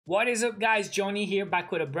What is up, guys? Johnny here,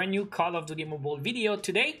 back with a brand new Call of Duty Mobile video.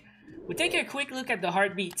 Today we take a quick look at the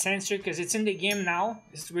heartbeat sensor because it's in the game now.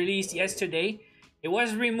 It's released yesterday. It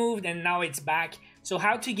was removed and now it's back. So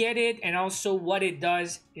how to get it and also what it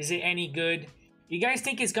does. Is it any good? You guys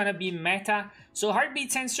think it's gonna be meta? So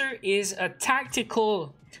heartbeat sensor is a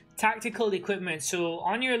tactical equipment. So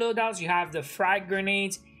on your loadouts you have the frag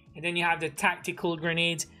grenades and then you have the tactical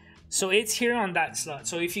grenades. So it's here on that slot.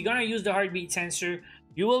 So if you're gonna use the heartbeat sensor,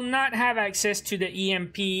 you will not have access to the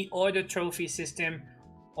EMP or the trophy system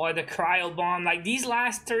or the cryo bomb. Like these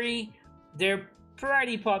last three, they're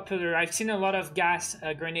pretty popular. I've seen a lot of gas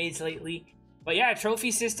grenades lately. But yeah,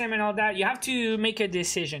 trophy system and all that, you have to make a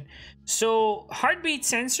decision. So heartbeat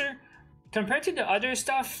sensor, compared to the other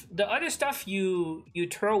stuff you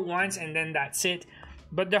throw once and then that's it.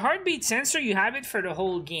 But the heartbeat sensor, you have it for the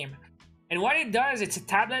whole game. And what it does, it's a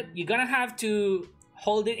tablet. You're gonna have to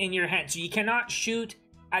hold it in your hand, so you cannot shoot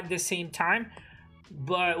at the same time.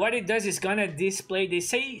 But what it does is gonna display, they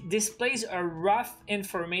say displays a rough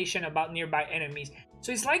information about nearby enemies.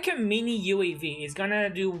 So it's like a mini UAV. It's gonna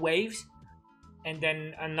do waves and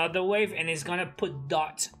then another wave, and it's gonna put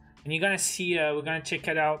dots, and you're gonna see we're gonna check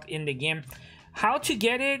it out in the game. How to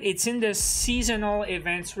get it? It's in the seasonal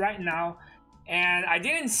events right now, and I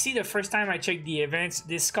didn't see the first time I checked the events.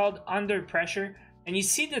 This is called Under Pressure, and you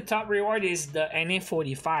see the top reward is the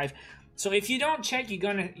NA45. So if you don't check,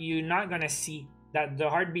 you're not gonna see that the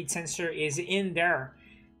heartbeat sensor is in there.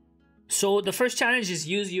 So the first challenge is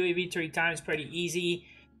use UAV 3 times, pretty easy.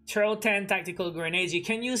 Throw 10 tactical grenades. You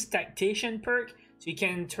can use tactician perk, so you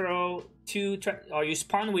can throw or you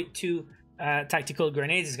spawn with 2 tactical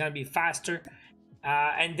grenades. It's gonna be faster.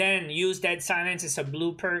 And then use dead silence. It's a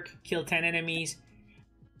blue perk. Kill 10 enemies.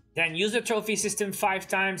 Then use the trophy system 5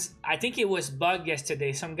 times. I think it was bugged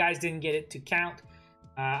yesterday. Some guys didn't get it to count.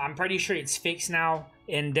 I'm pretty sure it's fixed now.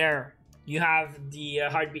 And there you have the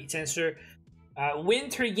heartbeat sensor.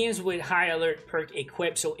 Win 3 games with high alert perk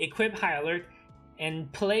equipped. So equip high alert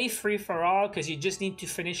and play free for all, because you just need to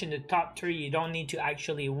finish in the top 3. You don't need to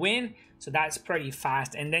actually win. So that's pretty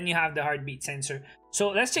fast. And then you have the heartbeat sensor. So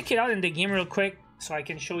let's check it out in the game real quick so I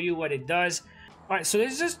can show you what it does. Alright, so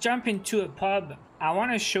let's just jump into a pub. I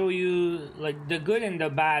want to show you like the good and the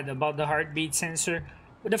bad about the heartbeat sensor.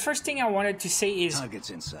 But the first thing I wanted to say is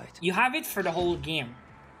targets in sight. You have it for the whole game.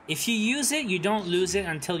 If you use it, you don't lose it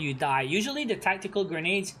until you die. Usually the tactical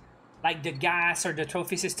grenades, like the gas or the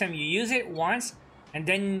trophy system, you use it once and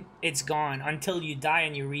then it's gone until you die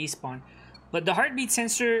and you respawn. But the heartbeat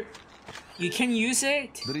sensor, you can use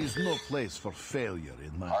it. There is no place for failure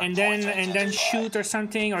in my. And then shoot or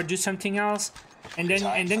something or do something else, and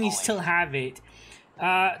then you still have it.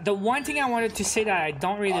 The one thing I wanted to say that I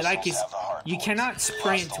don't really like is you cannot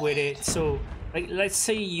sprint with it. So like let's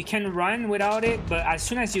say you can run without it, but as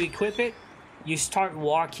soon as you equip it, you start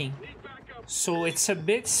walking. So it's a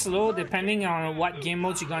bit slow depending on what game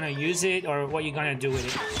modes you're gonna use it or what you're gonna do with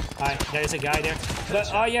it. Alright, there's a guy there. But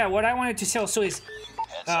oh yeah, what I wanted to say also is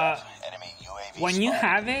when you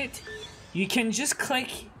have it, you can just click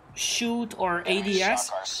shoot or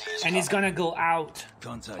ADS and it's gonna go out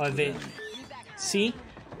of it. See?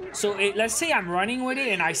 So let's say I'm running with it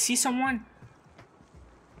and I see someone,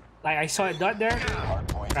 like I saw a dot there.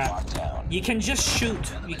 You can just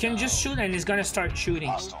shoot. You can just shoot and it's gonna start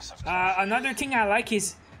shooting. Another thing I like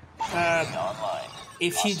is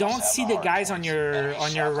if you don't see the guys on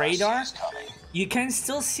your radar, you can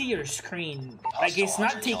still see your screen. Like it's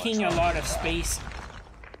not taking a lot of space,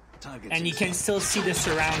 and you can still see the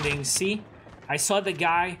surroundings. See, I saw the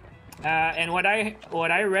guy, and what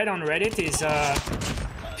I read on Reddit is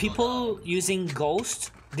people using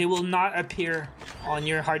Ghost, they will not appear on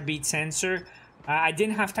your heartbeat sensor. I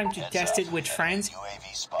didn't have time to test it with friends,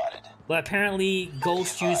 but apparently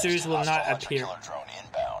Ghost users will not appear.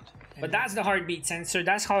 But that's the heartbeat sensor.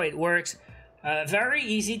 That's how it works. Very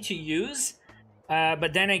easy to use.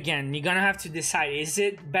 But then again, you're gonna have to decide, is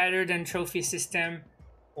it better than trophy system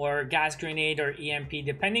or gas grenade or EMP,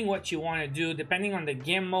 depending what you want to do, depending on the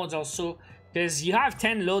game modes also, because you have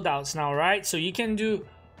 10 loadouts now, right? So you can do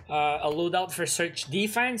a loadout for search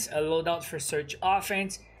defense, a loadout for search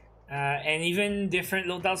offense, and even different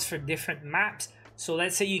loadouts for different maps. So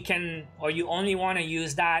let's say you can, or you only want to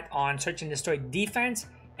use that on search and destroy defense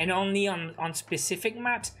and only on specific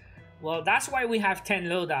maps. Well, that's why we have 10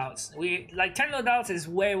 loadouts. 10 loadouts is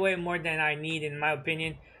way more than I need, in my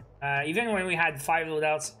opinion. Even when we had 5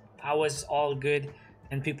 loadouts, I was all good,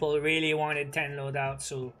 and people really wanted 10 loadouts.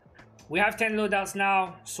 So we have 10 loadouts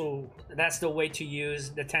now, so that's the way to use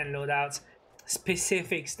the 10 loadouts.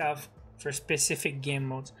 Specific stuff for specific game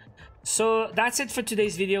modes. So that's it for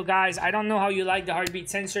today's video, guys. I don't know how you like the heartbeat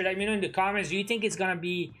sensor. Let me know in the comments. Do you think it's gonna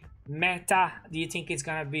be meta? Do you think it's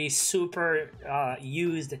gonna be super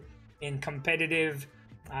used in competitive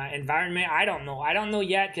environment? I don't know. I don't know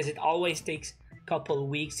yet, because it always takes a couple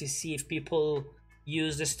weeks to see if people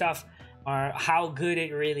use the stuff or how good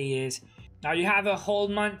it really is. Now you have a whole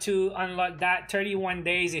month to unlock that, 31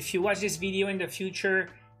 days. If you watch this video in the future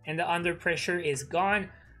and the under pressure is gone,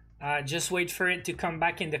 just wait for it to come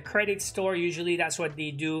back in the credit store. Usually that's what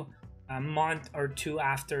they do a month or two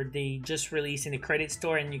after they just release in the credit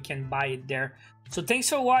store, and you can buy it there. So thanks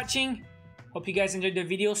for watching. Hope you guys enjoyed the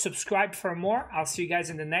video. Subscribe for more. I'll see you guys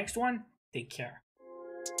in the next one. Take care.